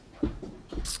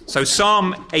So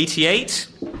Psalm 88,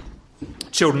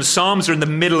 children's psalms are in the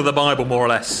middle of the Bible, more or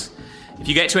less. If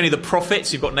you get to any of the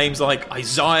prophets, you've got names like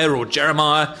Isaiah or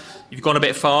Jeremiah, you've gone a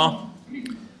bit far.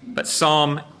 But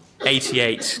Psalm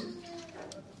 88.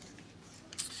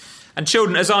 And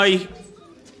children, as I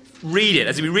read it,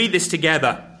 as we read this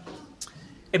together,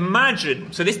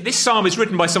 imagine, so this psalm is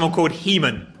written by someone called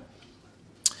Heman.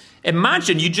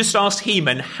 Imagine you just asked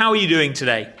Heman, how are you doing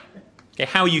today? Okay,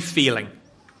 how are you feeling?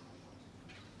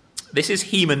 This is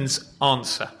Heman's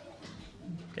answer.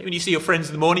 Okay, when you see your friends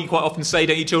in the morning, you quite often say,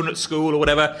 don't you, children at school or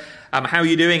whatever, how are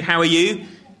you doing? How are you?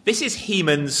 This is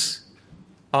Heman's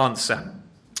answer.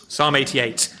 Psalm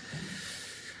 88.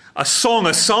 A psalm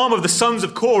of the sons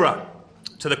of Korah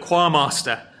to the choir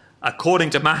master,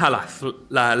 according to Mahalath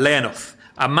Leanoth,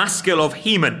 a maskil of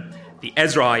Heman, the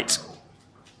Ezraite.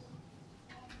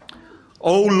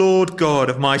 O Lord God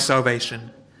of my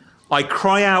salvation, I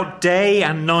cry out day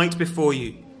and night before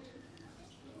you.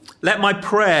 Let my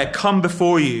prayer come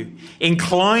before you.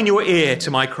 Incline your ear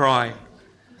to my cry.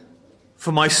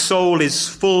 For my soul is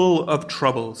full of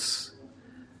troubles,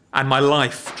 and my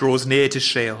life draws near to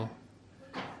Sheol.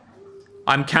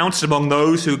 I'm counted among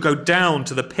those who go down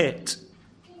to the pit.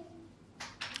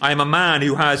 I am a man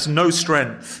who has no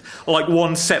strength, like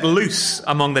one set loose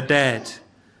among the dead,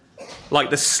 like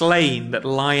the slain that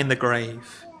lie in the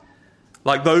grave,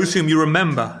 like those whom you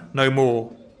remember no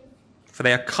more, for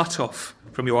they are cut off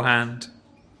from your hand.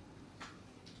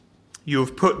 You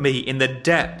have put me in the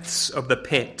depths of the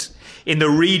pit, in the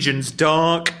regions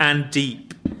dark and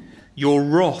deep. Your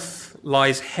wrath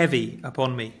lies heavy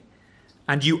upon me,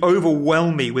 and you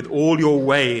overwhelm me with all your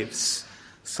waves.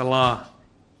 Salah.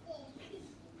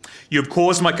 You have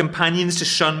caused my companions to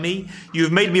shun me. You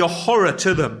have made me a horror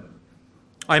to them.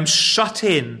 I am shut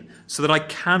in so that I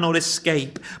cannot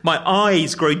escape. My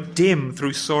eyes grow dim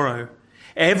through sorrow.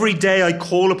 Every day I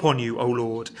call upon you, O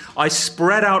Lord. I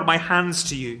spread out my hands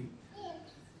to you.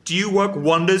 Do you work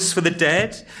wonders for the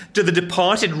dead? Do the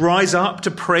departed rise up to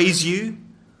praise you?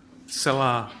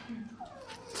 Salah.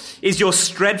 Is your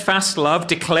steadfast love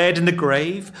declared in the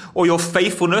grave, or your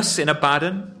faithfulness in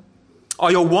Abaddon?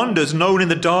 Are your wonders known in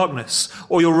the darkness,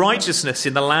 or your righteousness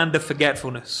in the land of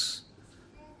forgetfulness?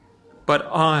 But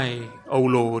I, O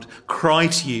Lord, cry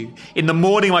to you. In the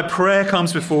morning my prayer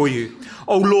comes before you.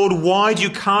 O Lord, why do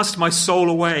you cast my soul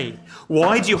away?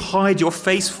 Why do you hide your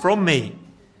face from me?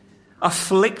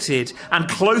 Afflicted and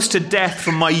close to death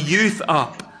from my youth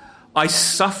up, I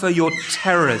suffer your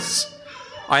terrors.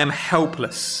 I am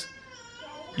helpless.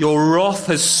 Your wrath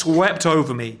has swept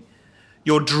over me.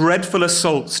 Your dreadful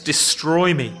assaults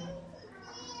destroy me.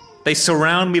 They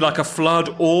surround me like a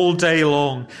flood all day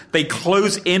long. They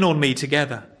close in on me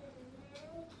together.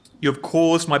 You have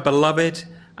caused my beloved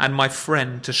and my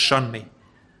friend to shun me.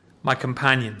 My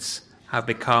companions have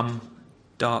become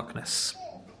darkness.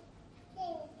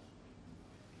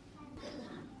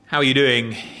 How are you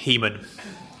doing, Heman?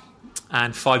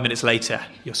 And 5 minutes later,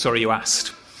 you're sorry you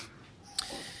asked.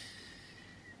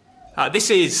 This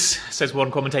is, says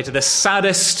one commentator, the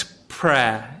saddest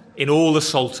prayer in all the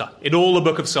Psalter, in all the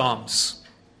book of Psalms.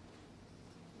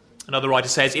 Another writer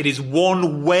says it is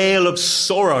one wail of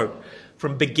sorrow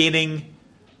from beginning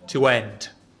to end.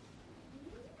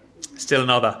 Still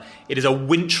another, it is a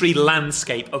wintry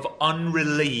landscape of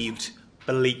unrelieved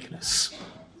bleakness.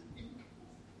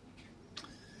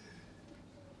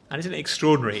 And isn't it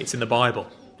extraordinary? It's in the Bible.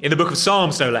 In the book of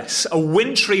Psalms, no less. A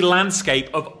wintry landscape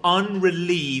of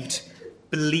unrelieved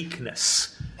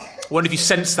bleakness. I wonder if you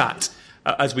sense that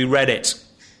as we read it.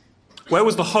 Where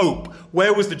was the hope?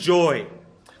 Where was the joy?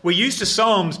 We're used to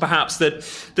Psalms, perhaps, that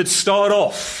start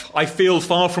off, I feel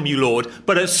far from you, Lord,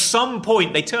 but at some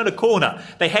point they turn a corner.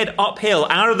 They head uphill,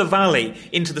 out of the valley,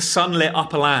 into the sunlit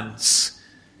upper lands.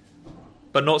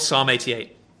 But not Psalm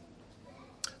 88.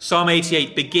 Psalm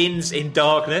 88 begins in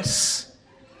darkness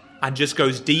and just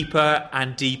goes deeper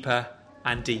and deeper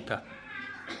and deeper.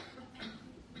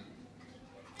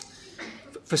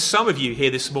 For some of you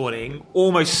here this morning,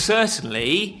 almost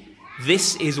certainly,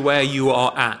 this is where you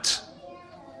are at.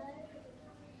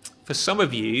 For some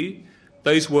of you,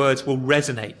 those words will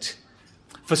resonate.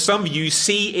 For some of you,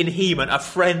 see in Heman a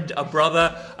friend, a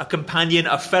brother, a companion,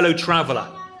 a fellow traveller.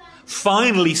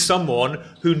 Finally, someone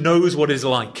who knows what it's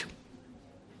like.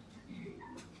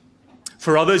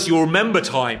 For others, you'll remember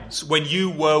times when you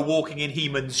were walking in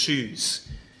Heman's shoes.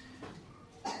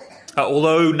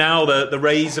 Although now the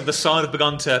rays of the sun have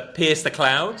begun to pierce the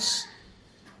clouds,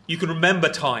 you can remember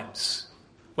times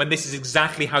when this is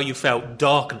exactly how you felt,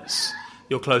 darkness,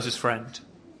 your closest friend.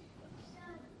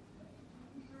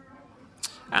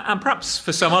 And perhaps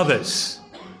for some others,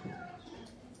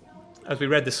 as we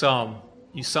read the psalm,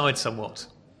 You sighed somewhat.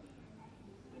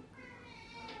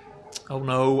 Oh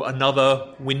no,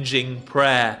 another whinging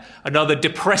prayer, another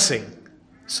depressing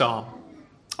psalm.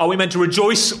 Are we meant to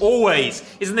rejoice always?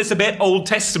 Isn't this a bit Old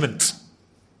Testament?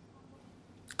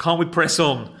 Can't we press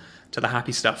on to the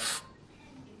happy stuff?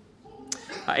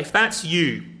 If that's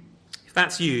you,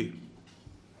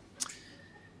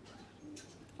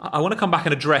 I want to come back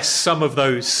and address some of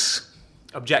those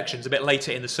objections a bit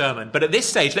later in the sermon. But at this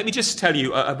stage, let me just tell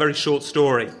you a very short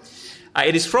story.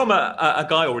 It is from a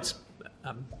guy, or it's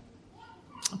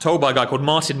told by a guy called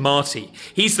Martin Marty.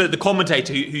 He's the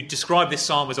commentator who described this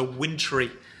psalm as a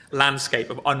wintry landscape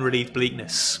of unrelieved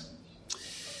bleakness.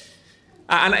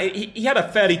 And he had a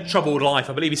fairly troubled life.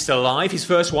 I believe he's still alive. His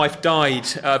first wife died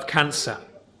of cancer.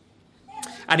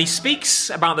 And he speaks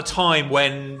about the time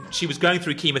when she was going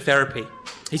through chemotherapy.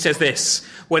 He says this: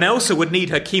 when Elsa would need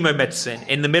her chemo medicine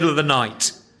in the middle of the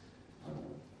night,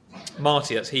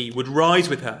 Marty, that's he, would rise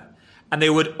with her, and they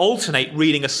would alternate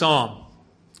reading a psalm.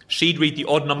 She'd read the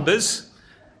odd numbers,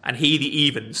 and he the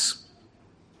evens.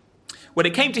 When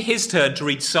it came to his turn to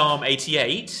read Psalm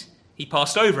 88, he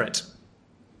passed over it.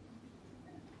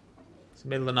 It's the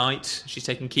middle of the night, she's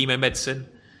taking chemo medicine.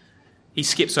 He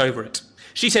skips over it.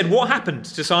 She said, "What happened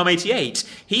to Psalm 88?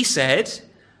 He said,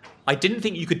 "I didn't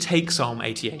think you could take Psalm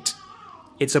 88.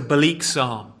 It's a bleak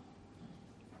psalm."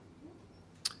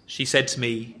 She said to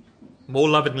me, more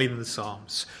lovingly than the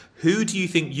Psalms, "Who do you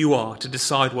think you are to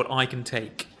decide what I can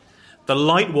take? The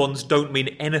light ones don't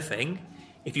mean anything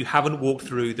if you haven't walked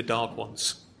through the dark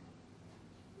ones."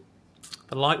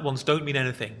 The light ones don't mean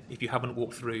anything if you haven't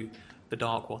walked through the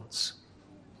dark ones.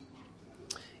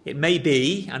 It may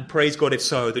be, and praise God if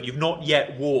so, that you've not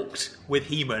yet walked with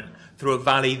Heman through a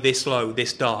valley this low,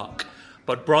 this dark.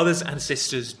 But brothers and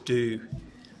sisters do.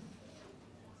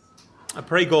 I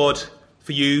pray God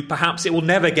for you. Perhaps it will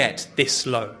never get this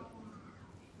low.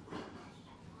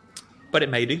 But it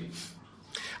may do.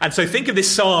 And so think of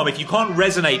this psalm, if you can't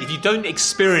resonate, if you don't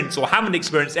experience or haven't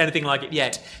experienced anything like it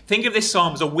yet, think of this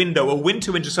psalm as a window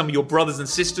into some of your brothers and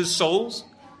sisters' souls,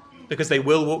 because they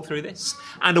will walk through this,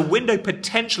 and a window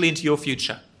potentially into your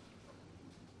future.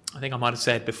 I think I might have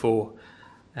said before,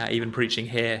 even preaching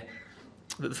here,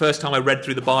 that the first time I read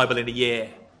through the Bible in a year,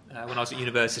 when I was at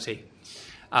university,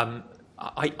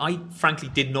 I frankly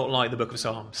did not like the book of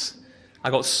Psalms. I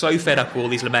got so fed up with all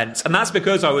these laments, and that's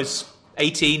because I was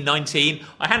 18, 19,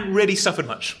 I hadn't really suffered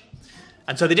much.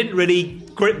 And so they didn't really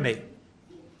grip me.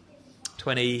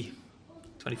 20,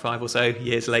 25 or so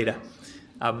years later,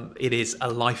 it is a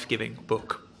life-giving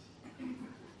book.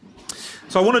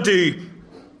 So I want to do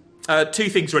two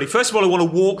things really. First of all, I want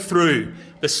to walk through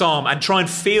the psalm and try and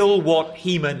feel what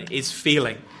Heman is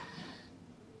feeling.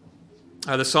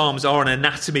 The Psalms are an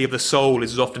anatomy of the soul,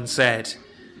 as is often said.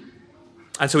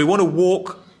 And so we want to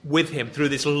walk with him through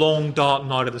this long, dark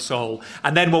night of the soul.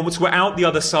 And then once we're out the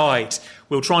other side,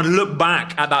 we'll try and look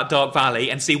back at that dark valley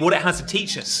and see what it has to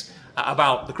teach us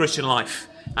about the Christian life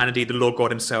and indeed the Lord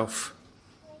God himself.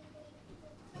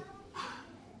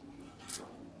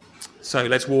 So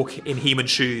let's walk in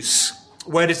Heman's shoes.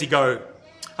 Where does he go?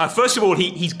 First of all,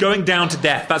 he's going down to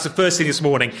death. That's the first thing this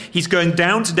morning. He's going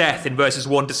down to death in verses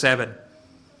 1 to 7.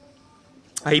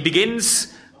 He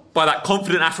begins by that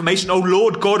confident affirmation, "O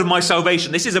Lord God of my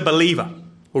salvation." This is a believer.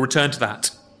 We'll return to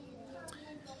that.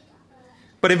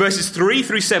 But in verses 3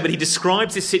 through 7, he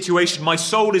describes this situation. My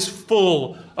soul is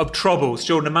full of troubles.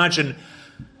 Children, imagine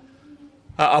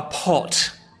a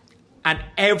pot, and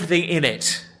everything in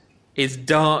it is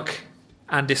dark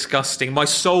and disgusting. My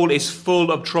soul is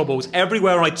full of troubles.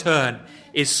 Everywhere I turn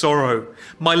is sorrow.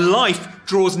 My life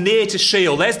draws near to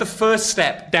Sheol. There's the first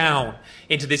step down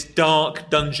into this dark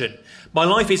dungeon. My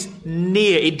life is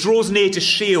near. It draws near to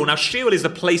Sheol. Now, Sheol is the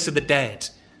place of the dead.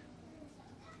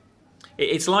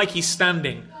 It's like he's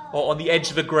standing on the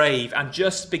edge of a grave and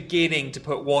just beginning to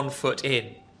put one foot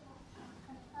in.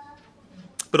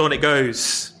 But on it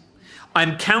goes.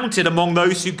 I'm counted among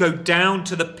those who go down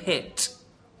to the pit.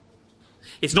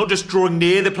 It's not just drawing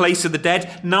near the place of the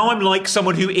dead. Now I'm like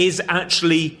someone who is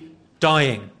actually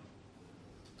dying.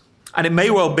 And it may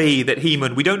well be that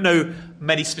Heman, we don't know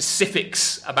many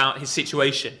specifics about his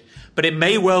situation, but it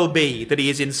may well be that he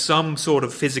is in some sort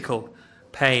of physical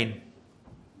pain.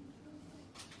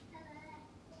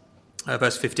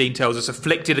 Verse 15 tells us,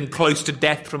 afflicted and close to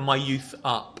death from my youth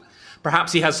up.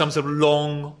 Perhaps he has some sort of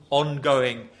long,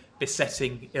 ongoing,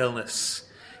 besetting illness.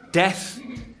 Death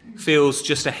feels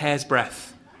just a hair's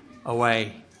breadth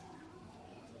away.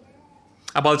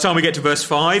 And by the time we get to verse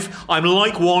 5, I'm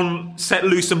like one set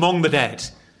loose among the dead.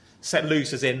 Set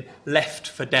loose as in left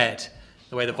for dead.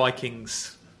 The way the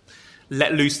Vikings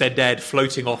let loose their dead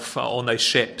floating off on those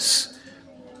ships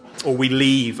or we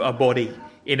leave a body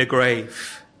in a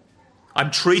grave.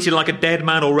 I'm treated like a dead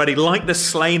man already, like the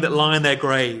slain that lie in their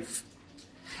grave.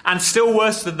 And still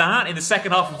worse than that, in the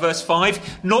second half of verse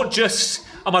 5, not just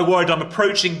am I worried I'm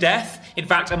approaching death, in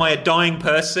fact, am I a dying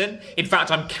person? In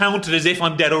fact, I'm counted as if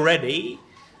I'm dead already.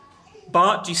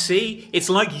 But, do you see, it's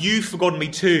like you've forgotten me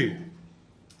too.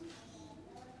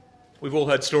 We've all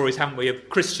heard stories, haven't we, of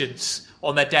Christians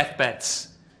on their deathbeds.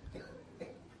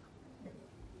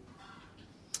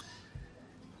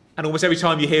 And almost every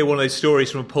time you hear one of those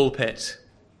stories from a pulpit,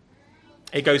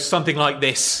 it goes something like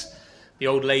this. The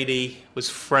old lady was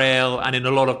frail and in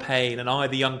a lot of pain, and I,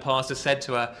 the young pastor, said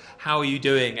to her, "How are you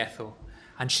doing, Ethel?"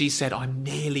 And she said, "I'm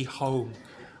nearly home.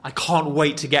 I can't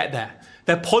wait to get there."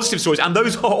 They're positive stories, and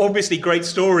those are obviously great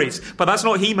stories, but that's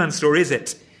not He-Man's story, is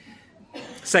it?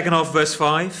 Second half of verse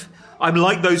 5, I'm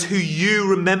like those who you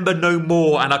remember no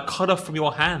more and are cut off from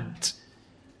your hand.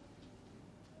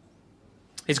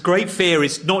 His great fear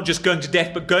is not just going to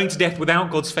death, but going to death without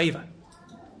God's favour.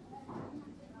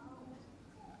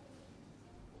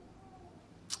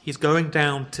 He's going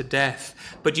down to death.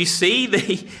 But you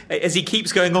see, as he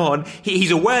keeps going on,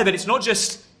 he's aware that it's not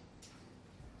just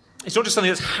something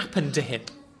that's happened to him.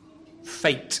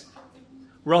 Fate.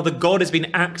 Rather, God has been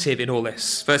active in all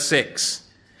this. Verse 6.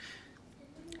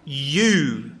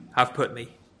 You have put me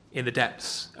in the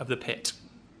depths of the pit.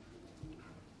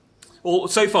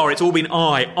 So far, it's all been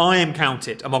I. I am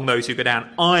counted among those who go down.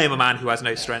 I am a man who has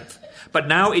no strength. But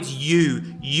now it's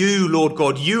you. You, Lord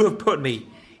God, you have put me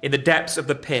in the depths of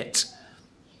the pit.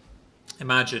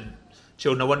 Imagine,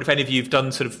 children, I wonder if any of you have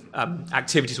done sort of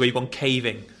activities where you've gone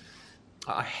caving.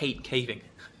 I hate caving.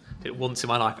 Did it once in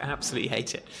my life. I absolutely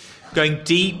hate it. Going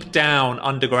deep down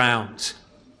underground,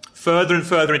 further and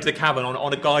further into the cavern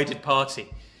on a guided party,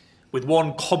 with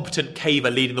one competent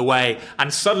caver leading the way.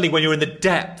 And suddenly, when you're in the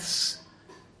depths,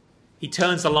 he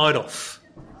turns the light off.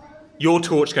 Your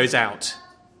torch goes out,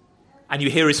 and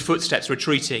you hear his footsteps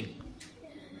retreating.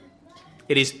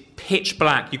 It is pitch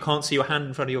black. You can't see your hand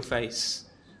in front of your face.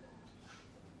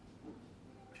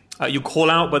 You call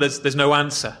out, but there's no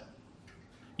answer.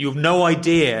 You have no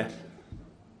idea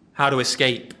how to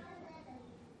escape.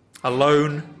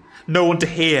 Alone, no one to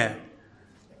hear,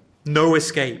 no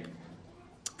escape.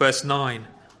 Verse 9,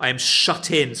 I am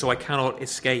shut in, so I cannot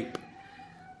escape.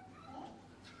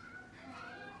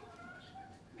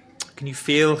 Can you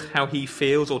feel how he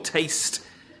feels, or taste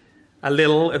a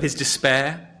little of his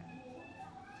despair?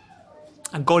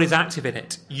 And God is active in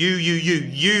it.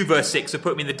 You, verse 6, have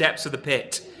put me in the depths of the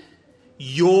pit.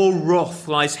 Your wrath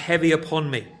lies heavy upon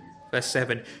me. Verse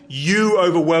 7, you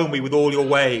overwhelm me with all your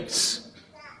waves.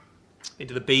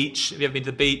 Into the beach. Have you ever been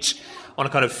to the beach on a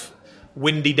kind of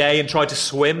windy day and tried to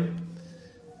swim?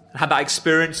 And had that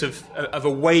experience of a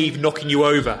wave knocking you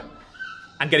over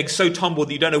and getting so tumbled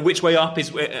that you don't know which way up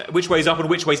is which way is up and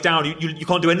which way is down. You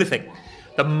can't do anything.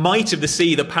 The might of the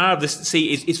sea, the power of the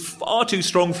sea is far too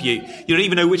strong for you. You don't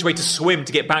even know which way to swim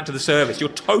to get back to the surface. You're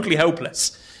totally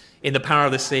helpless in the power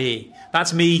of the sea.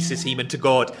 That's me, says He-Man to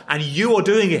God, and you are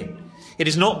doing it. It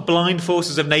is not blind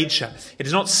forces of nature. It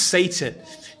is not Satan.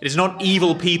 It is not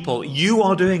evil people. You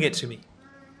are doing it to me.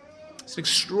 It's an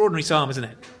extraordinary psalm, isn't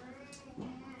it?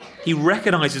 He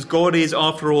recognizes God is,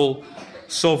 after all,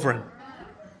 sovereign.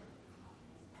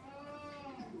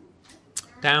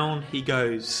 Down he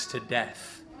goes to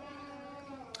death.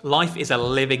 Life is a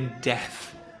living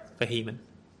death for He-Man.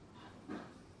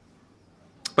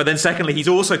 But then secondly, he's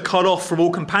also cut off from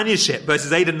all companionship.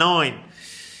 Verses 8 and 9.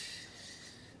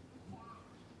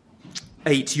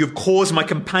 8, you have caused my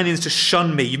companions to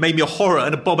shun me. You made me a horror,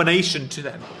 an abomination to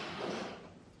them.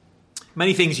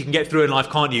 Many things you can get through in life,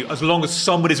 can't you? As long as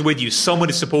someone is with you, someone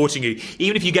is supporting you.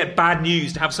 Even if you get bad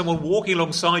news, to have someone walking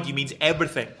alongside you means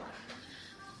everything.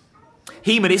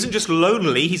 He-Man isn't just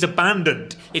lonely, he's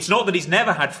abandoned. It's not that he's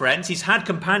never had friends, he's had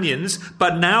companions,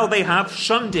 but now they have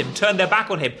shunned him, turned their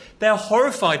back on him. They're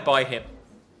horrified by him.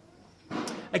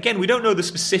 Again, we don't know the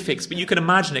specifics, but you can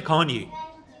imagine it, can't you?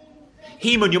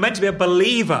 He-Man, you're meant to be a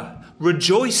believer.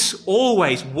 Rejoice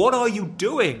always. What are you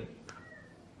doing?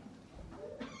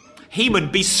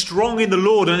 He-Man, be strong in the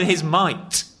Lord and in his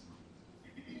might.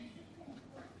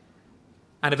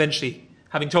 And eventually,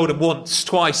 having told him once,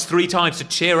 twice, 3 times to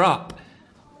cheer up,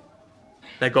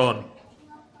 they're gone.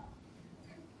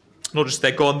 Not just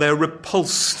they're gone, they're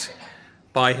repulsed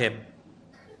by him.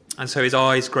 And so his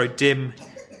eyes grow dim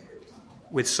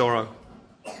with sorrow.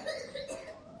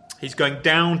 He's going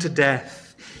down to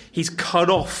death. He's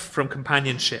cut off from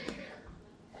companionship.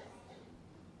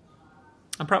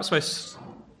 And perhaps most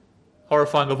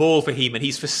horrifying of all for He-Man,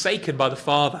 he's forsaken by the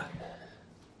Father.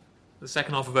 The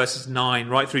second half of verses 9,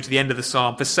 right through to the end of the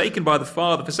psalm. Forsaken by the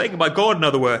Father, forsaken by God, in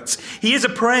other words. He is a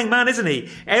praying man, isn't he?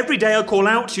 Every day I call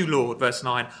out to you, Lord, verse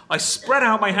 9. I spread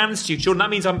out my hands to you. Children,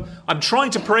 that means I'm trying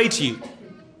to pray to you.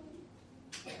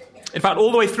 In fact,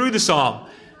 all the way through the psalm,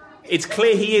 it's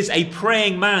clear he is a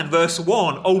praying man. Verse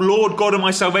 1, O Lord God of my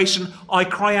salvation, I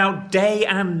cry out day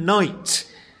and night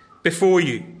before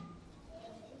you.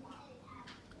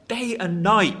 Day and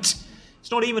night. It's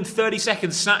not even 30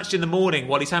 seconds snatched in the morning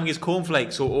while he's having his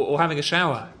cornflakes or having a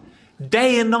shower.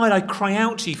 Day and night I cry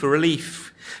out to you for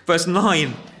relief. Verse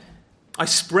 9, I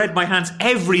spread my hands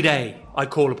every day I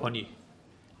call upon you.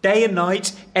 Day and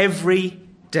night, every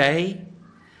day.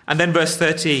 And then verse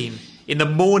 13, in the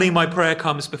morning my prayer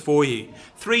comes before you.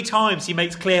 3 times he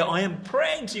makes clear, I am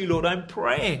praying to you, Lord, I'm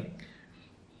praying.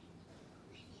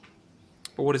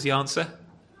 But what is the answer?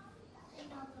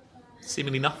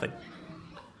 Seemingly nothing.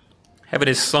 Heaven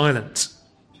is silent.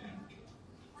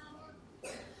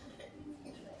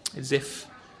 As if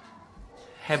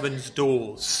heaven's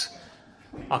doors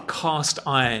are cast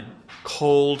iron,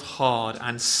 cold, hard,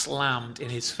 and slammed in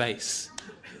his face.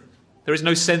 There is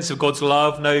no sense of God's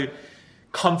love, no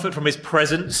comfort from his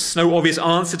presence, no obvious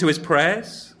answer to his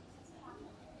prayers.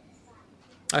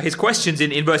 His questions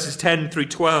in verses 10 through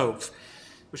 12,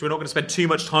 which we're not going to spend too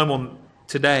much time on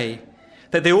today,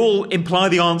 that they all imply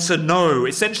the answer no.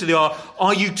 Essentially they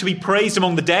are you to be praised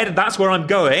among the dead? And that's where I'm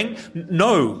going?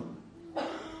 No.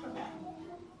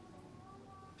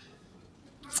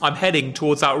 I'm heading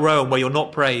towards that realm where you're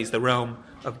not praised, the realm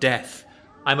of death.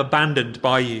 I'm abandoned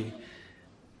by you.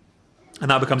 And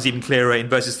that becomes even clearer in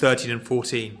verses 13 and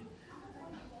 14.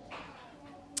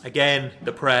 Again,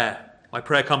 the prayer. My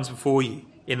prayer comes before you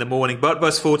in the morning. But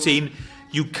verse 14,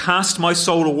 you cast my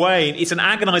soul away. It's an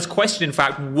agonized question, in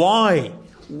fact. Why?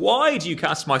 Why do you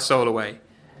cast my soul away?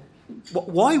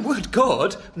 Why would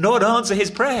God not answer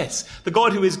his prayers? The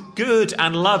God who is good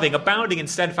and loving, abounding in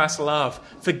steadfast love,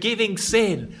 forgiving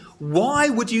sin. Why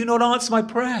would you not answer my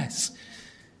prayers?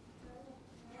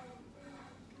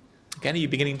 Again, are you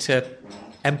beginning to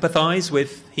empathize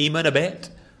with Heman a bit?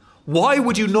 Why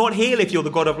would you not heal if you're the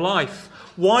God of life?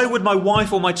 Why would my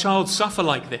wife or my child suffer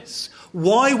like this?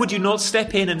 Why would you not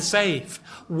step in and save?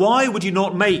 Why would you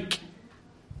not make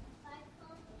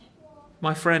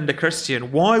my friend a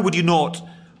Christian? Why would you not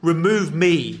remove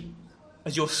me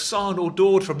as your son or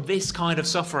daughter from this kind of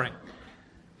suffering?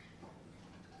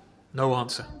 No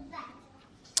answer.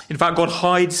 In fact, God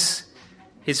hides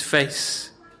his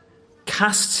face,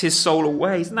 casts his soul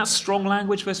away. Isn't that strong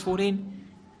language, verse 14?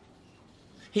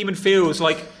 Heman feels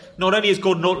like not only is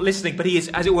God not listening, but he is,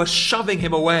 as it were, shoving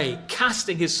him away,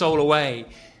 casting his soul away.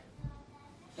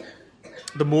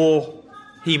 The more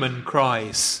Heman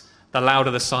cries, the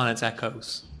louder the silence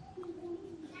echoes.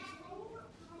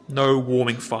 No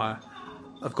warming fire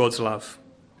of God's love.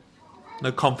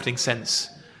 No comforting sense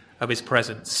of his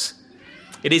presence.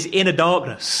 It is inner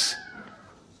darkness.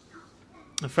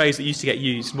 A phrase that used to get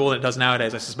used more than it does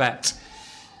nowadays, I suspect,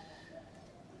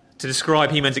 to describe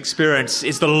Heman's experience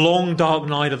is the long dark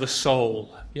night of the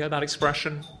soul. You heard that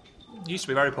expression? It used to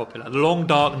be very popular. The long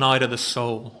dark night of the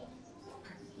soul.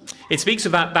 It speaks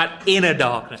of that inner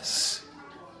darkness.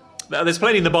 There's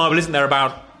plenty in the Bible, isn't there,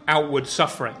 about outward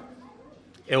suffering,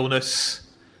 illness,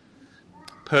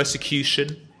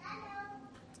 persecution.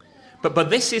 But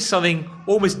this is something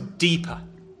almost deeper,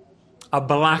 a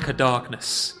blacker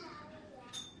darkness.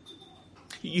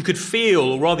 You could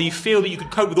feel, or rather you feel that you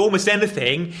could cope with almost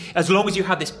anything as long as you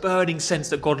have this burning sense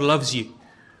that God loves you,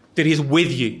 that he is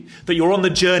with you, that you're on the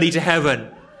journey to heaven.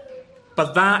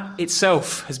 But that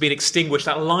itself has been extinguished.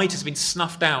 That light has been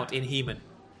snuffed out in Heman.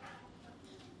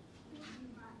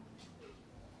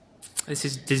 This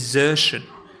is desertion,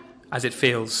 as it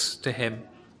feels to him.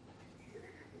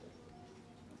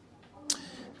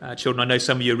 Children, I know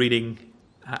some of you are reading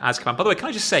Azkaban. By the way, can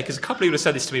I just say, because a couple of you have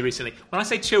said this to me recently, when I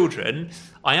say children,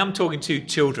 I am talking to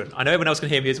children. I know everyone else can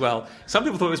hear me as well. Some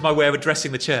people thought it was my way of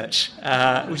addressing the church,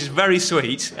 which is very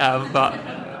sweet, but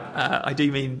I do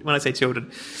mean, when I say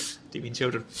children, I do mean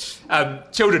children.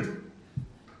 Children,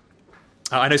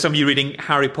 I know some of you are reading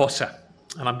Harry Potter,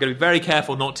 and I'm going to be very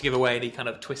careful not to give away any kind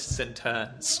of twists and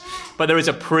turns. But there is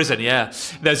a prison, yeah.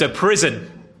 There's a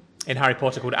prison in Harry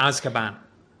Potter called Azkaban.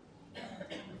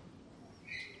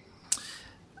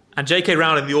 And J.K.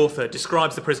 Rowling, the author,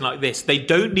 describes the prison like this. They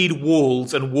don't need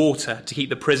walls and water to keep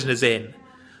the prisoners in,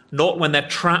 not when they're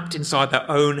trapped inside their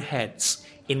own heads,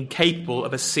 incapable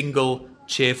of a single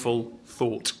cheerful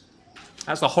thought.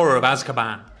 That's the horror of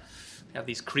Azkaban. You have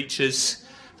these creatures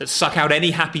that suck out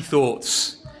any happy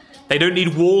thoughts. They don't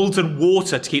need walls and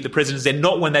water to keep the prisoners in,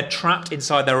 not when they're trapped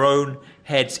inside their own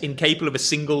heads, incapable of a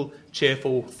single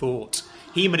cheerful thought.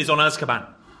 Heman is on Azkaban.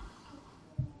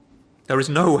 There is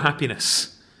no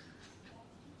happiness.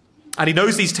 And he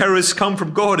knows these terrors come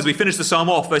from God as we finish the psalm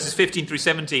off, verses 15 through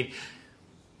 17.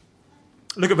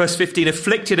 Look at verse 15.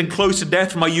 Afflicted and close to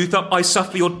death from my youth up, I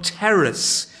suffer your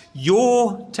terrors.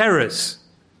 Your terrors.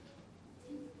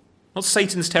 Not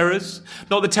Satan's terrors.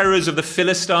 Not the terrors of the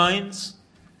Philistines,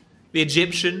 the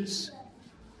Egyptians.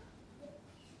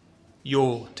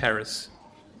 Your terrors.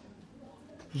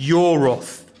 Your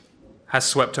wrath has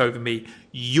swept over me.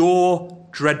 Your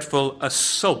dreadful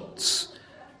assaults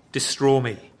destroy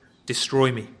me.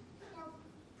 Destroy me.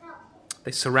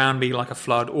 They surround me like a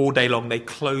flood all day long. They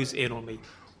close in on me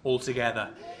altogether.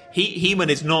 Heman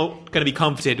is not going to be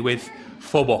comforted with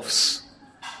Phobos.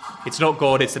 It's not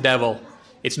God, it's the devil.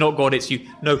 It's not God, it's you.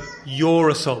 No, your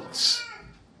assaults.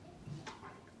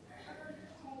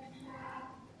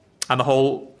 And the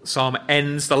whole psalm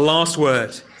ends, the last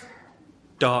word,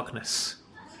 darkness.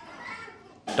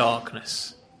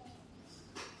 Darkness.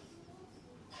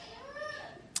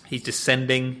 He's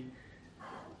descending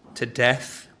to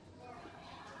death.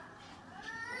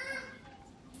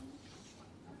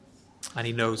 And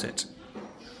he knows it.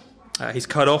 He's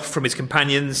cut off from his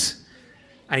companions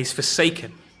and he's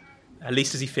forsaken, at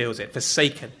least as he feels it,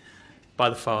 forsaken by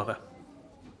the Father.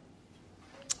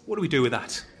 What do we do with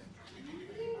that?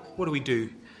 What do we do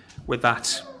with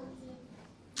that?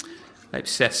 They've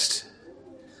said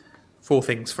 4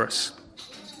 things for us.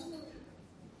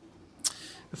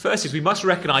 The first is we must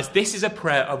recognize this is a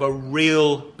prayer of a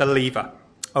real believer.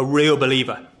 A real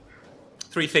believer.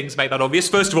 3 things make that obvious.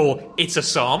 First of all, it's a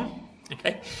psalm.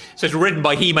 Okay, so it's written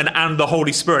by Heman and the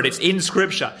Holy Spirit. It's in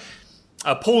Scripture.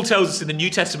 Paul tells us in the New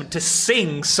Testament to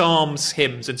sing psalms,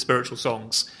 hymns, and spiritual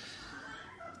songs.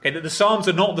 Okay, that the Psalms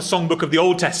are not the songbook of the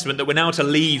Old Testament that we're now to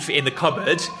leave in the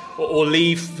cupboard or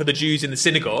leave for the Jews in the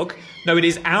synagogue. No, it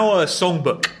is our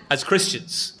songbook as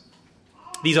Christians.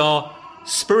 These are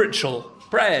spiritual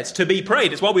prayers to be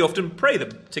prayed. It's why we often pray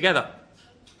them together.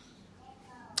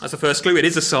 That's the first clue. It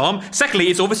is a psalm. Secondly,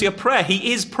 it's obviously a prayer.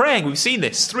 He is praying. We've seen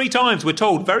this 3 times. We're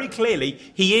told very clearly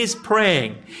he is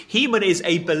praying. Heman is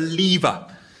a believer.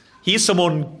 He is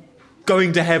someone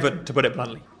going to heaven, to put it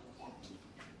bluntly.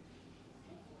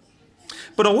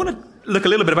 But I want to look a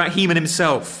little bit about Heman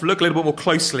himself. Look a little bit more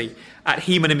closely at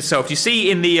Heman himself. You see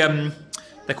in the,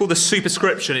 they're called the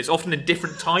superscription. It's often a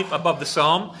different type above the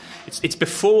psalm. It's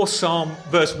before Psalm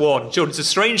verse 1. Children, it's a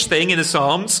strange thing in the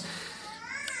Psalms,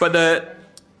 but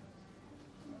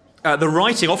the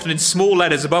writing, often in small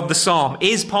letters above the psalm,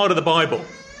 is part of the Bible.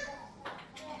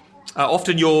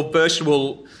 Often your version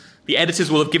the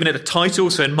editors will have given it a title.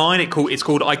 So in mine, it's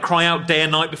called I Cry Out Day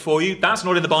and Night Before You. That's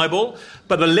not in the Bible.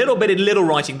 But the little bit in little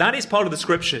writing, that is part of the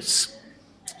Scriptures.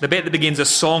 The bit that begins a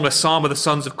psalm of the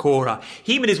sons of Korah.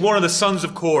 Heman is one of the sons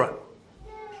of Korah.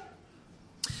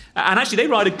 And actually, they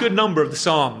write a good number of the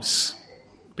Psalms.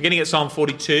 Beginning at Psalm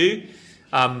 42,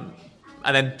 and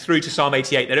then through to Psalm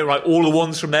 88. They don't write all the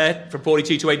ones from there, from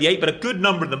 42 to 88, but a good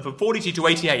number of them from 42 to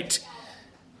 88.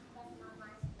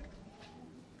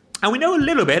 And we know a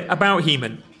little bit about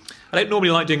Heman. I don't normally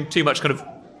like doing too much kind of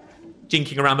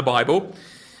jinking around the Bible,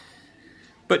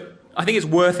 but I think it's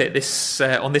worth it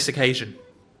on this occasion.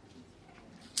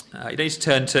 You don't need to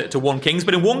turn to 1 Kings,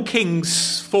 but in 1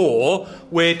 Kings 4,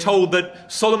 we're told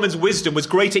that Solomon's wisdom was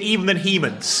greater even than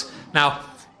Heman's. Now,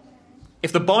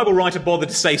 if the Bible writer bothered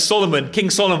to say King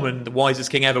Solomon, the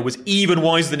wisest king ever, was even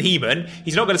wiser than Heman,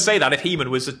 he's not going to say that if Heman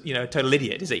was a total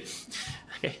idiot, is he?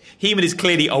 Okay. Heman is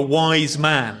clearly a wise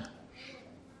man.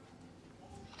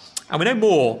 And we know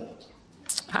more.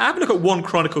 Have a look at 1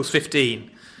 Chronicles 15.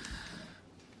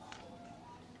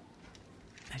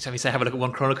 Anytime you say have a look at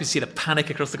 1 Chronicles, you see the panic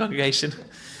across the congregation.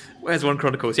 Where's 1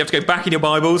 Chronicles? You have to go back in your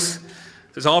Bibles. So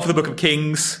it's after the book of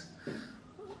Kings,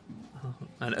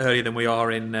 and earlier than we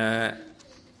are in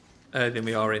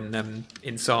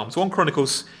Psalms. 1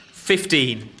 Chronicles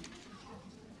 15.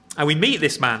 And we meet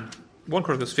this man. 1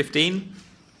 Chronicles 15.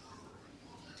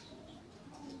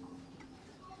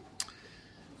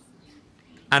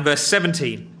 And verse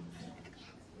 17.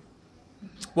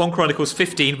 1 Chronicles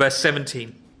 15, verse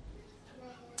 17.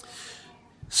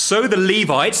 So the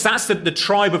Levites, that's the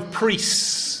tribe of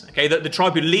priests, okay, the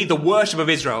tribe who lead the worship of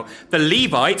Israel. The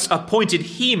Levites appointed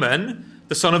Heman,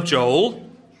 the son of Joel,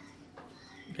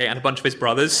 okay, and a bunch of his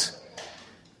brothers,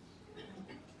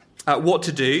 what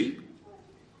to do.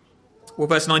 Well,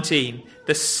 verse 19.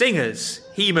 The singers,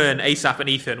 Heman, Asaph, and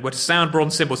Ethan, were to sound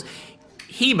bronze cymbals.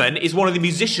 Heman is one of the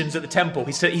musicians at the temple.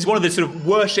 He's one of the sort of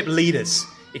worship leaders,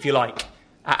 if you like,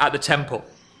 at the temple.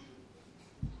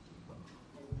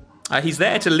 He's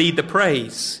there to lead the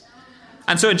praise.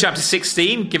 And so in chapter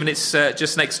 16, given it's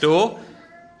just next door,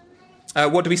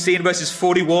 what do we see in verses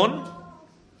 41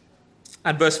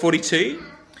 and verse 42?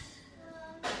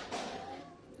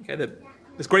 Okay,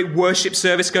 there's great worship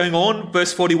service going on.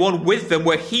 Verse 41, with them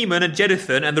were Heman and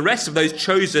Jeduthun and the rest of those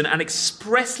chosen and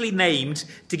expressly named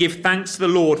to give thanks to the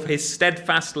Lord, for his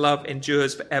steadfast love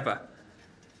endures forever.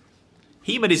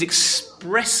 Heman is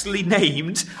expressly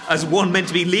named as one meant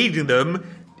to be leading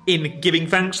them in giving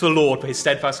thanks to the Lord, for his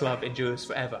steadfast love endures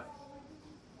forever.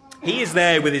 He is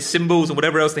there with his cymbals and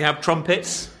whatever else they have,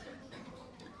 trumpets.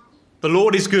 The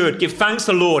Lord is good. Give thanks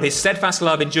to the Lord. His steadfast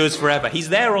love endures forever. He's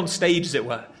there on stage, as it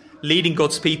were, leading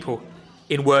God's people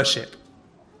in worship.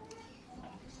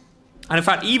 And in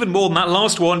fact, even more than that,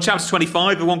 last one, chapter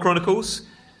 25 of 1 Chronicles.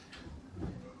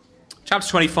 Chapter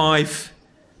 25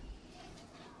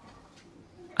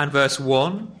 and verse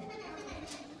 1.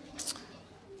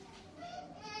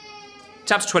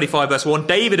 Chapter 25, verse 1,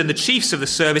 David and the chiefs of the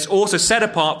service also set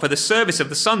apart for the service of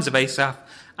the sons of Asaph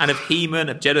and of Heman,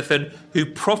 of Jeduthun, who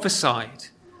prophesied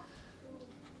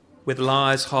with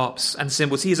lyres, harps, and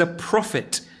cymbals. He is a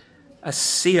prophet, a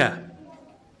seer.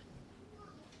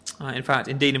 In fact,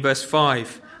 indeed, in verse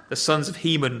 5, the sons of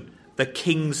Heman, the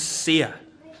king's seer.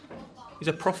 He's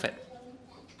a prophet.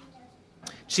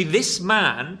 See, this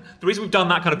man, the reason we've done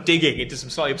that kind of digging into some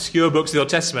slightly obscure books of the Old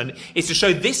Testament is to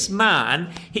show this man,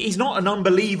 he's not an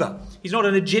unbeliever. He's not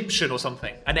an Egyptian or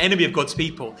something, an enemy of God's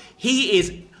people. He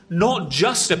is not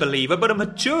just a believer, but a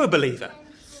mature believer.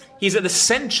 He's at the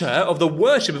centre of the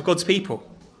worship of God's people,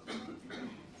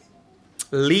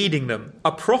 leading them,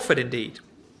 a prophet indeed.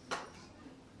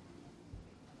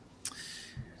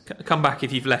 Come back,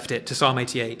 if you've left it, to Psalm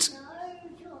 88.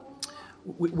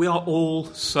 We are all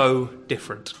so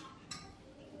different.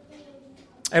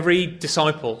 Every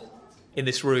disciple in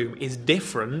this room is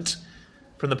different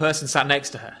from the person sat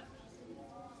next to her.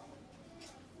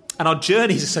 And our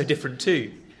journeys are so different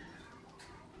too.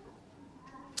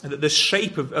 The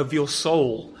shape of your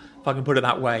soul, if I can put it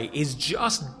that way, is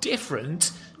just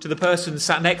different to the person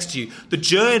sat next to you. The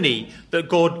journey that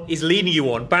God is leading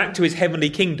you on back to his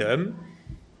heavenly kingdom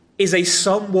is a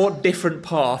somewhat different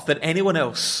path than anyone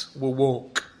else will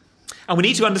walk. And we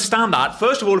need to understand that,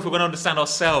 first of all, if we're going to understand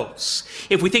ourselves.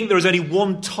 If we think there is only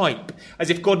one type,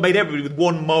 as if God made everybody with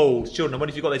one mould. Children, I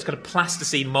wonder if you've got those kind of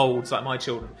plasticine moulds like my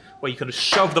children, where you kind of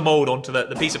shove the mould onto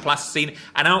the piece of plasticine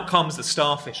and out comes the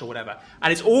starfish or whatever.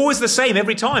 And it's always the same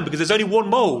every time because there's only one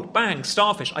mould. Bang,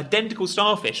 starfish, identical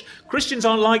starfish. Christians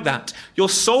aren't like that. Your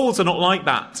souls are not like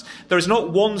that. There is not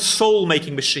one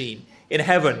soul-making machine in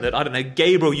heaven that, I don't know,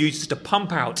 Gabriel uses to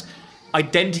pump out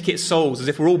identikit souls as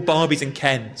if we're all Barbies and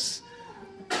Kens.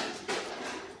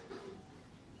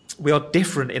 We are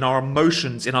different in our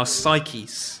emotions, in our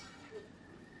psyches.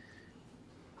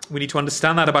 We need to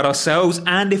understand that about ourselves,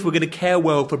 and if we're going to care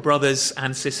well for brothers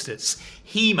and sisters.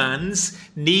 He-mans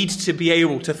need to be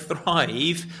able to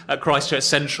thrive at Christchurch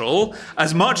Central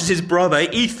as much as his brother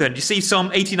Ethan. Do you see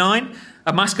Psalm 89?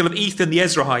 A maskil of Ethan the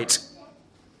Ezrahite.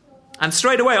 And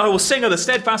straight away, I will sing of the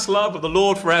steadfast love of the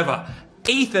Lord forever.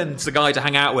 Ethan's the guy to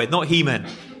hang out with, not Heman.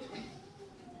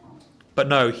 But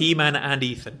no, Heman and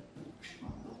Ethan.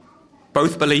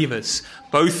 Both believers,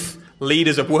 both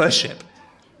leaders of worship,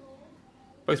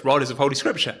 both writers of Holy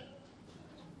Scripture.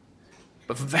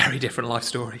 But very different life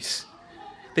stories.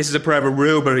 This is a prayer of a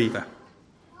real believer.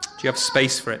 Do you have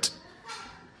space for it?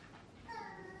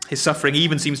 His suffering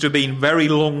even seems to have been very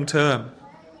long term.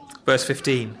 Verse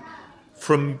 15.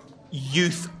 From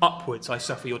youth upwards I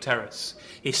suffer your terrors.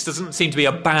 It doesn't seem to be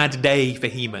a bad day for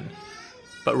Heman,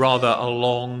 but rather a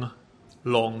long,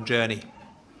 long journey.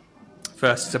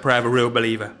 First, it's a prayer of a real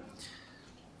believer.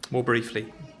 More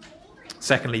briefly.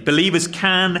 Secondly, believers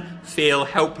can feel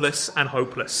helpless and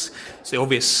hopeless. It's the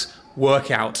obvious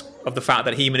workout of the fact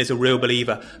that Heman is a real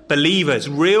believer. Believers,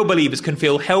 real believers, can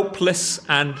feel helpless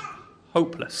and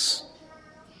hopeless.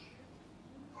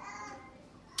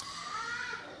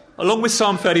 Along with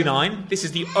Psalm 39, this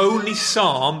is the only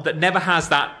psalm that never has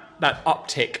that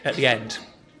uptick at the end.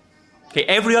 Okay,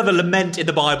 every other lament in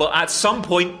the Bible at some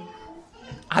point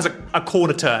has a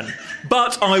corner turn.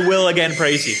 But I will again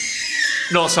praise you.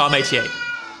 Not Psalm 88.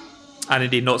 And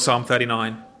indeed not Psalm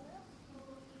 39.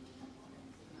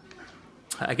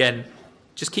 Again,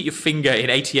 just keep your finger in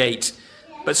 88.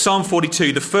 But Psalm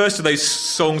 42, the first of those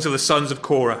songs of the sons of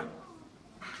Korah.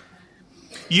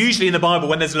 Usually in the Bible,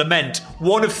 when there's lament,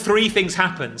 one of three things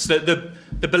happens. The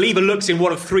believer looks in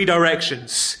one of three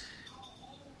directions.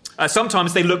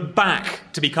 Sometimes they look back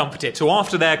to be comforted. So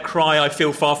after their cry, I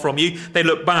feel far from you, they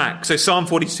look back. So Psalm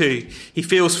 42, he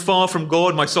feels far from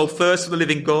God, my soul thirsts for the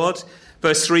living God.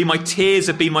 Verse 3, my tears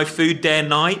have been my food day and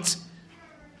night.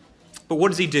 But what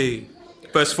does he do?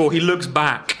 Verse 4, he looks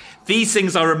back. These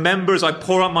things I remember as I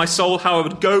pour out my soul, how I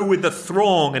would go with the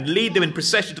throng and lead them in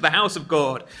procession to the house of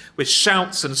God with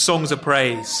shouts and songs of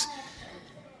praise.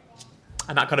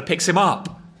 And that kind of picks him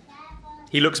up.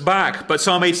 He looks back. But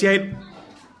Psalm 88,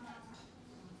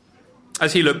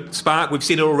 as he looks back, we've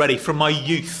seen it already. From my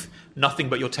youth, nothing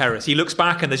but your terrors. He looks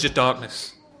back and there's just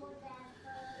darkness.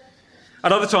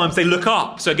 At other times they look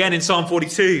up. So again in Psalm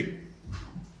 42,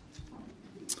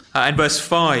 in verse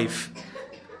 5,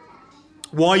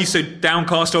 why are you so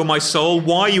downcast, O my soul?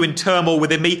 Why are you in turmoil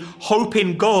within me? Hope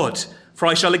in God, for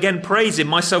I shall again praise him,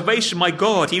 my salvation, my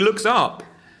God. He looks up.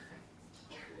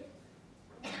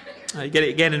 You get it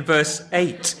again in verse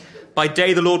 8. By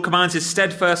day the Lord commands his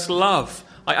steadfast love.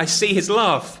 I see his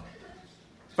love.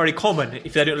 Very common.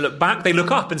 If they don't look back, they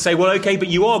look up and say, well, okay, but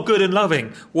you are good and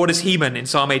loving. What is Heman in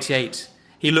Psalm 88?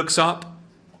 He looks up,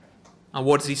 and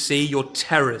what does he see? Your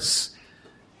terrors.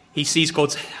 He sees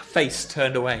God's face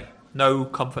turned away. No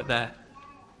comfort there.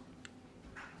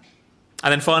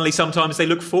 And then finally, sometimes they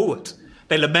look forward.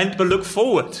 They lament, but look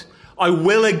forward. I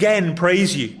will again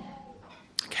praise you.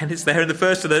 Again, it's there in the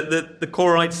first of the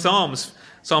Korite Psalms.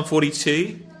 Psalm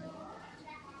 42,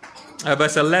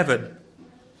 verse 11.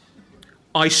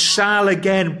 I shall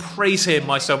again praise him,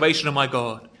 my salvation and my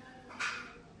God.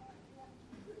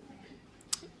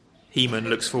 Heman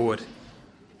looks forward.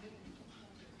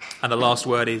 And the last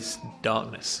word is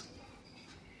darkness.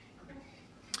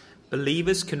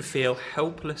 Believers can feel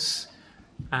helpless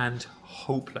and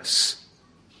hopeless.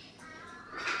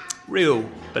 Real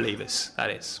believers,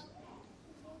 that is.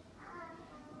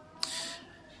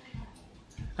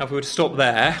 Now, if we were to stop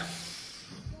there,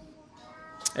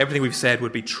 everything we've said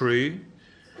would be true,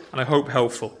 and I hope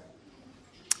helpful.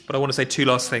 But I want to say two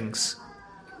last things.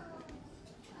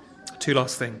 Two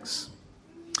last things.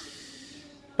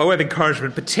 By way of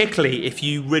encouragement, particularly if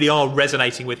you really are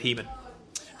resonating with Heman.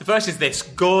 The first is this: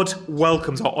 God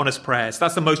welcomes our honest prayers.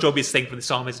 That's the most obvious thing from the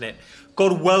psalm, isn't it?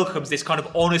 God welcomes this kind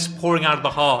of honest pouring out of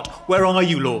the heart. Where are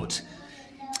you, Lord?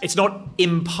 It's not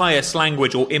impious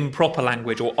language or improper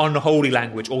language or unholy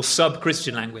language or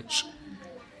sub-Christian language.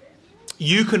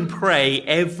 You can pray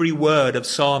every word of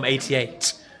Psalm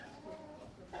 88.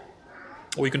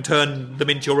 Or you can turn them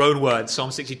into your own words.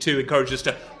 Psalm 62 encourages us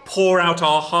to pour out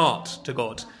our heart to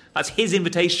God. That's his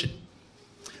invitation.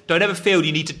 Don't ever feel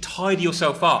you need to tidy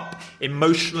yourself up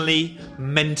emotionally,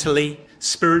 mentally,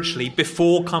 spiritually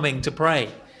before coming to pray.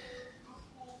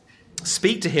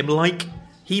 Speak to him like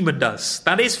Heman does.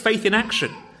 That is faith in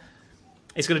action.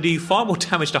 It's going to do you far more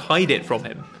damage to hide it from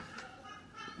him.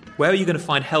 Where are you going to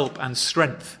find help and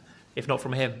strength if not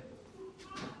from him?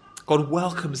 God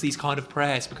welcomes these kind of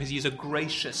prayers because he is a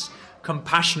gracious,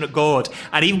 compassionate God.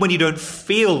 And even when you don't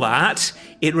feel that,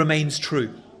 it remains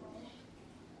true.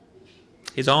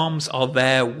 His arms are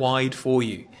there wide for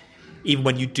you, even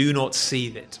when you do not see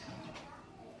it.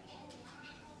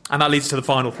 And that leads to the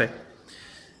final thing,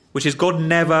 which is God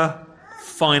never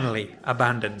finally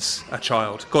abandons a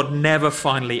child. God never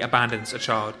finally abandons a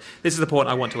child. This is the point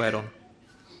I want to add on.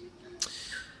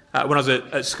 When I was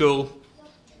at school,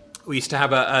 we used to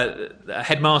have a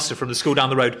headmaster from the school down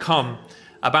the road come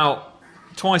about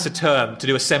twice a term to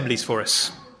do assemblies for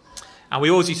us. And we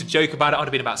always used to joke about it. I'd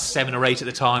have been about 7 or 8 at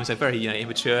the time, so very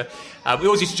immature. We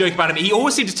always used to joke about him. He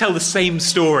always seemed to tell the same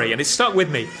story, and it stuck with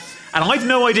me. And I've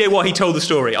no idea what he told the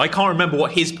story. I can't remember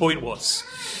what his point was.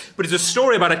 But it's a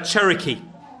story about a Cherokee,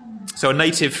 so a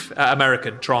Native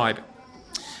American tribe,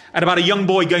 and about a young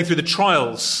boy going through the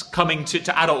trials coming to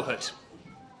adulthood.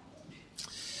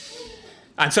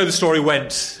 And so the story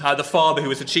went. The father, who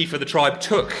was the chief of the tribe,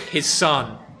 took his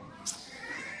son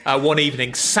one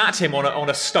evening, sat him on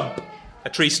a stump, a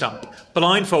tree stump,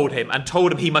 blindfolded him, and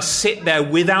told him he must sit there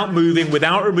without moving,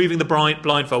 without removing the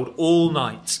blindfold all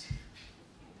night.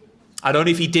 And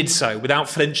only if he did so, without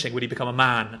flinching, would he become a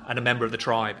man and a member of the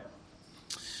tribe.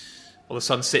 Well, the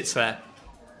son sits there,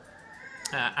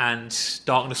 and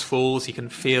darkness falls. He can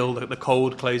feel the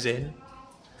cold close in.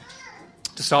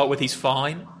 To start with, he's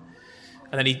fine.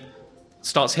 And then he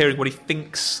starts hearing what he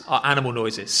thinks are animal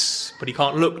noises, but he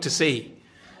can't look to see.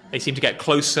 They seem to get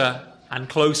closer and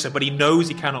closer, but he knows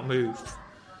he cannot move.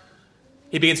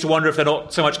 He begins to wonder if they're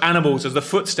not so much animals as the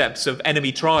footsteps of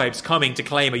enemy tribes coming to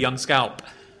claim a young scalp,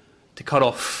 to cut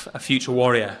off a future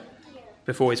warrior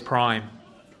before his prime.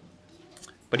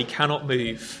 But he cannot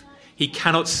move. He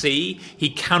cannot see. He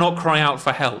cannot cry out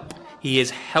for help. He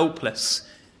is helpless,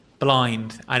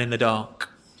 blind, and in the dark.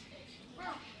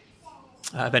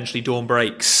 Eventually dawn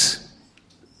breaks,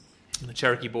 and the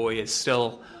Cherokee boy is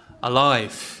still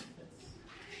alive.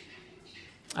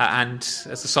 And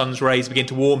as the sun's rays begin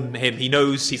to warm him, he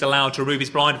knows he's allowed to remove his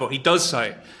blindfold. He does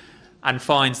so and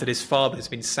finds that his father has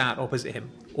been sat opposite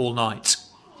him all night.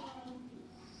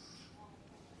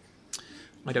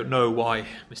 I don't know why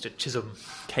Mr. Chisholm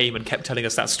came and kept telling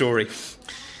us that story,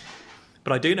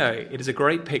 but I do know it is a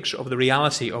great picture of the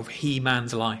reality of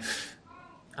He-Man's life,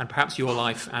 and perhaps your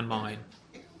life and mine.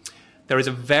 There is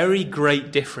a very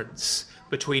great difference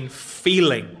between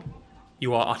feeling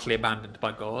you are utterly abandoned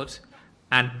by God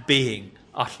and being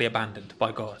utterly abandoned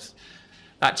by God.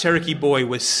 That Cherokee boy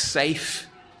was safe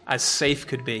as safe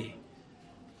could be.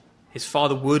 His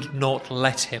father would not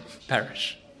let him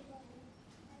perish.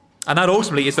 And that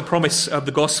ultimately is the promise of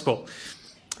the gospel.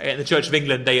 In the Church of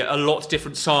England, they allot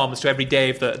different psalms to every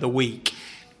day of the week.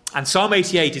 And Psalm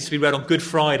 88 is to be read on Good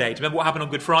Friday. Do you remember what happened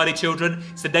on Good Friday, children?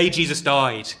 It's the day Jesus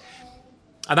died.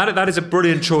 And that is a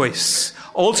brilliant choice.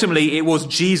 Ultimately, it was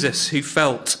Jesus who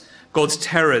felt God's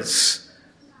terrors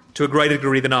to a greater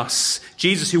degree than us.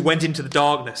 Jesus who went into the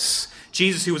darkness.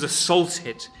 Jesus who was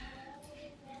assaulted.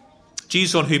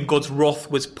 Jesus on whom God's wrath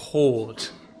was poured.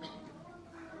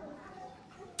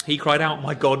 He cried out,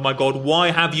 my God,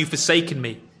 why have you forsaken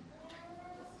me?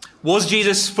 Was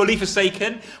Jesus fully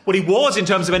forsaken? Well, he was in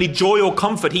terms of any joy or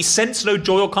comfort. He sensed no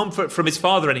joy or comfort from his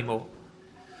Father anymore.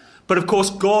 But of course,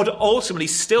 God ultimately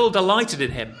still delighted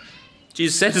in him.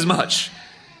 Jesus said as much.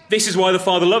 This is why the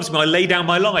Father loves me. I lay down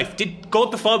my life. Did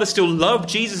God the Father still love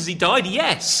Jesus as he died?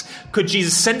 Yes. Could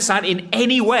Jesus sense that in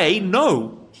any way?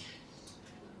 No.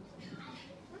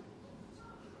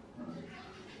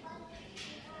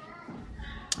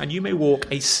 And you may walk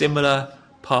a similar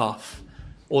path,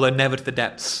 although never to the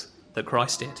depths that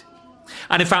Christ did.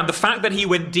 And in fact, the fact that he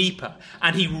went deeper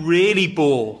and he really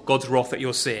bore God's wrath at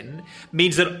your sin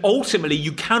means that ultimately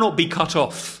you cannot be cut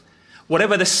off.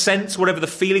 Whatever the sense, whatever the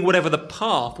feeling, whatever the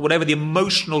path, whatever the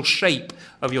emotional shape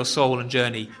of your soul and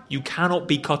journey, you cannot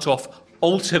be cut off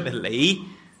ultimately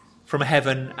from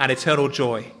heaven and eternal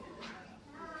joy.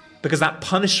 Because that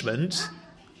punishment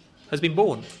has been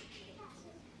borne.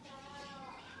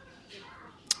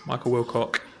 Michael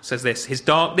Wilcock says this, this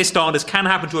darkness can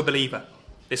happen to a believer,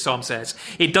 this psalm says.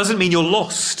 It doesn't mean you're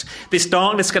lost. This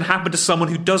darkness can happen to someone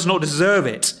who does not deserve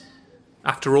it.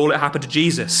 After all, it happened to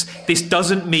Jesus. This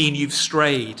doesn't mean you've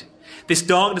strayed. This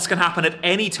darkness can happen at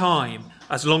any time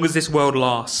as long as this world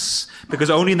lasts, because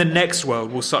only in the next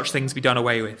world will such things be done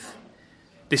away with.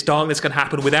 This darkness can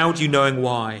happen without you knowing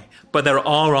why, but there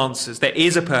are answers. There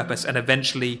is a purpose, and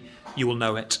eventually you will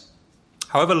know it.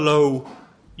 However low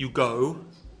you go,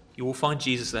 you will find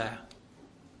Jesus there.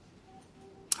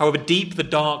 However deep the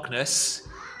darkness,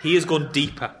 he has gone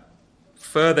deeper,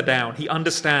 further down. He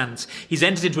understands. He's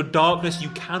entered into a darkness you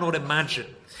cannot imagine.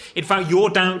 In fact, your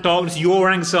darkness, your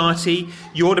anxiety,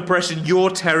 your depression, your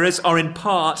terrors are in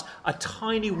part a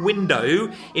tiny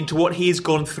window into what he has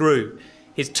gone through,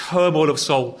 his turmoil of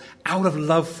soul, out of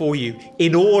love for you,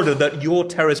 in order that your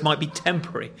terrors might be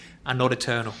temporary and not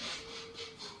eternal.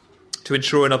 To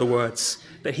ensure, in other words,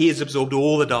 that he has absorbed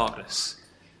all the darkness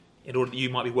in order that you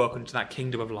might be welcomed to that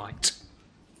kingdom of light.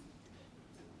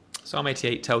 Psalm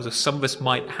 88 tells us some of us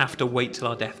might have to wait till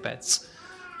our deathbeds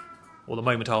or the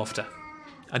moment after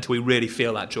until we really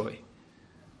feel that joy.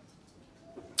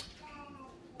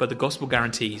 But the gospel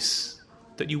guarantees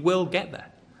that you will get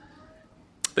there,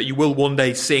 that you will one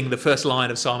day sing the first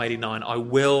line of Psalm 89, I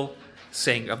will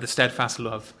sing of the steadfast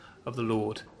love of the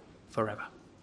Lord forever.